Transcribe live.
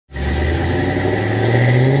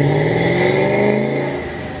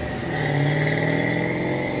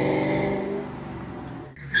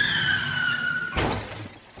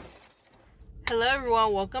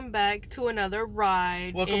everyone, welcome back to another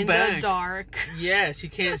ride in the dark. Yes, you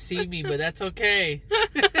can't see me, but that's okay.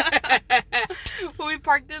 We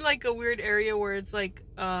parked in like a weird area where it's like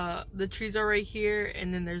the trees are right here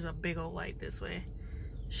and then there's a big old light this way.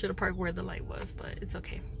 Should have parked where the light was, but it's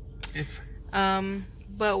okay.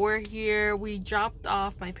 But we're here. We dropped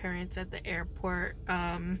off my parents at the airport,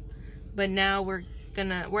 but now we're at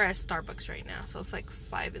Starbucks right now, so it's like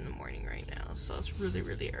 5 in the morning right now, so it's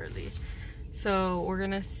really early. So we're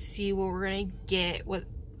gonna see what we're gonna get, what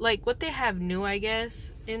they have new, I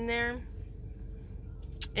guess, in there,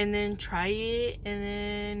 and then try it, and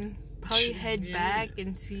then probably head back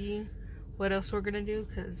and see what else we're gonna do,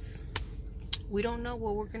 because we don't know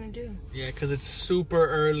what we're gonna do. Yeah, because it's super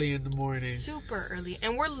early in the morning. Super early,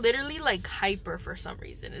 and we're literally like hyper for some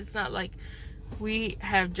reason. It's not like we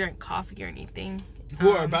have drank coffee or anything.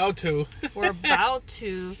 We're about to. We're about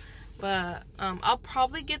to, but I'll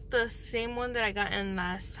probably get the same one that I got in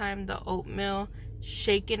last time, the oatmeal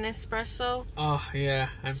shaken espresso. Oh yeah.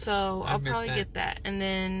 I'll probably get that, and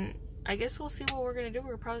then I guess we'll see what we're gonna do.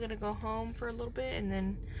 We're probably gonna go home for a little bit and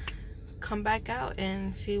then come back out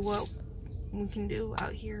and see what we can do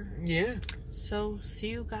out here. Yeah. So see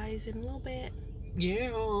you guys in a little bit. Yeah.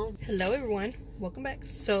 Hello everyone, welcome back.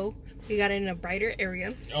 So we got it in a brighter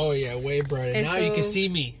area. Oh yeah, way brighter. And now you can see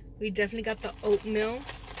me. We definitely got the oatmeal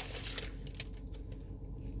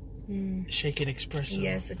shaken espresso.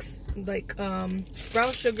 Yes, like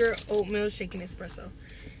brown sugar oatmeal shaken espresso.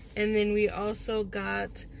 And then we also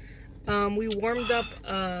got we warmed up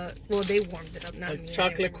well, they warmed it up, not me.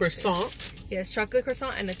 Chocolate croissant. Yes, chocolate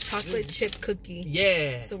croissant and a chocolate chip cookie.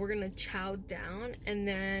 Yeah. So we're gonna chow down, and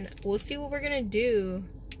then we'll see what we're gonna do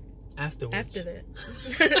afterwards. After that.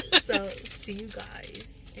 So see you guys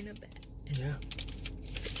in a bit. Yeah.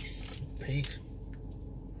 Peace.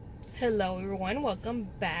 Hello everyone, welcome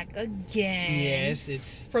back again. Yes,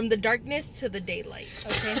 it's from the darkness to the daylight.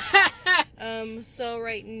 Okay. So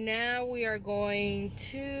right now we are going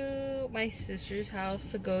to my sister's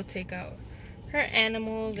house to go take out her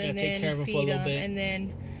animals and then feed them, and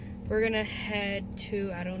then we're gonna head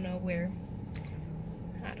to I don't know where.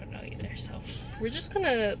 I don't know either. So we're just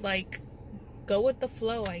gonna like go with the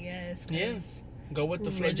flow, I guess. Yeah. Go with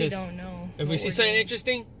the flow. Really just don't know. If we see something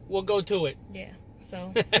interesting, we'll go to it. Yeah.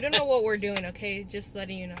 So we don't know what we're doing. Okay, just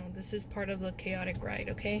letting you know. This is part of the chaotic ride.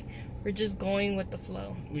 Okay, we're just going with the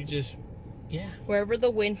flow. We just, yeah. Wherever the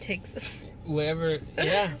wind takes us. Wherever,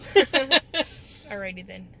 yeah. Alrighty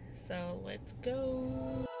then. So let's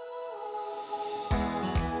go.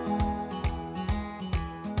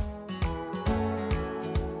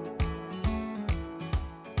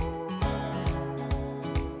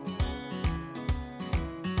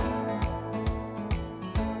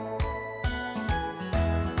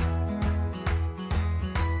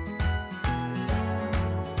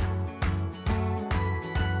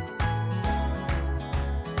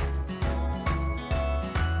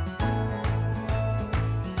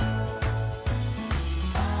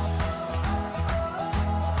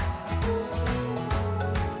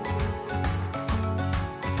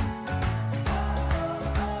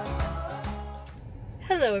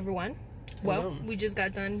 Hello everyone. Well, we just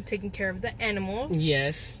got done taking care of the animals.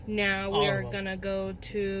 Yes. Now we are gonna go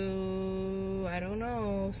to, I don't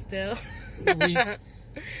know, still.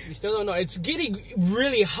 We still don't know. It's getting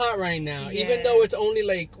really hot right now. Yeah. Even though it's only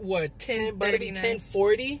like, what,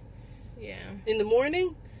 10:40? Yeah. In the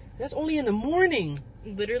morning? That's only in the morning.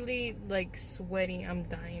 Literally, like, sweating. I'm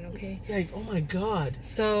dying, okay? Like, oh my god.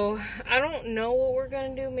 So, I don't know what we're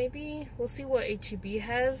gonna do. Maybe we'll see what H.E.B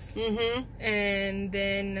has. And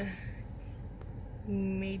then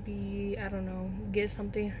maybe, I don't know, get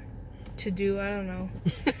something to do. I don't know.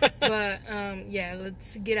 But, yeah,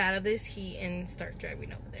 let's get out of this heat and start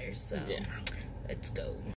driving over there. So, yeah. Let's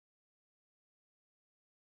go.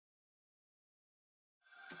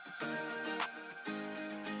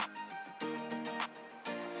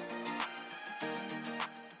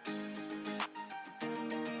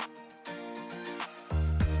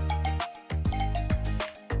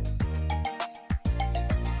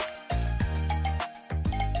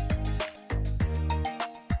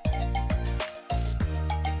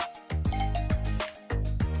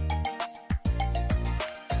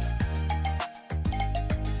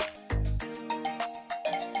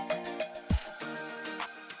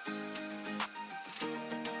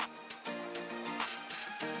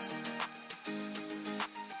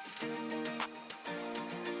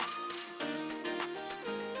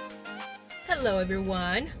 Hello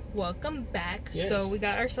everyone, welcome back. Yes. So we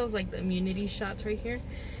got ourselves like the immunity shots right here,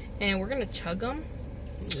 and we're gonna chug them.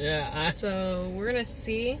 Yeah. So we're gonna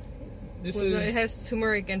see. It has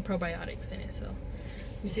turmeric and probiotics in it. So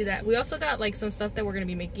You see that? We also got like some stuff that we're gonna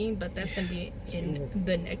be making, but that's gonna be in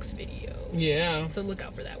the next video. Yeah. So look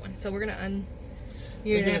out for that one. So we're gonna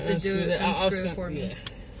you're gonna have to do it, unscrew it for me. Yeah.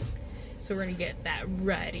 So we're gonna get that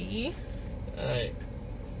ready. Alright.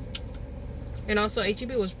 And also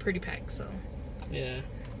H.E.B was pretty packed, so. Yeah.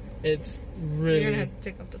 It's really. You're gonna have to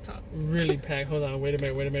take off the top. Really packed. Hold on. Wait a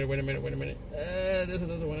minute. This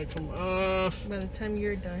doesn't want to come off. By the time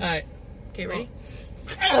you're done. Alright. Okay, ready?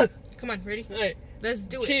 Come on, ready? Alright. Let's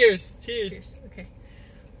do it. Cheers. Okay.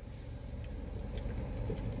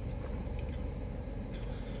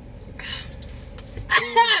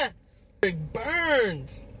 It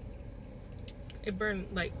burns. It burned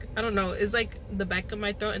like, I don't know. It's like the back of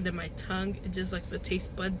my throat and then my tongue. It's just like the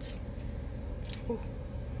taste buds. Ooh,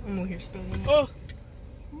 I'm over here spilling it. Oh.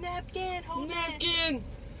 Napkin. Hold Napkin.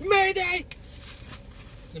 Mayday.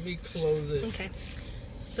 Let me close it. Okay.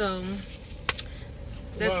 So.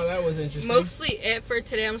 That's wow, that was interesting. Mostly it for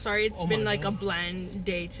today. I'm sorry. It's been like a God. bland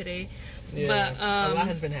day today. Yeah, but a lot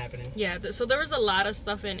has been happening. Yeah, so there was a lot of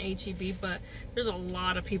stuff in H.E.B, but there's a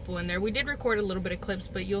lot of people in there. We did record a little bit of clips,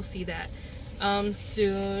 but you'll see that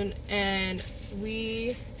soon. And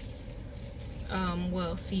we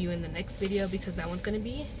will see you in the next video because that one's going to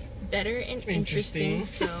be better and interesting.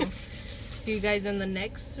 So see you guys in the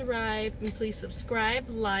next ride. And please subscribe,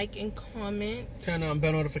 like, and comment. Turn on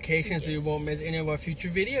bell notifications so you won't miss any of our future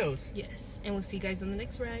videos. Yes, and we'll see you guys in the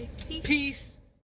next ride. Peace.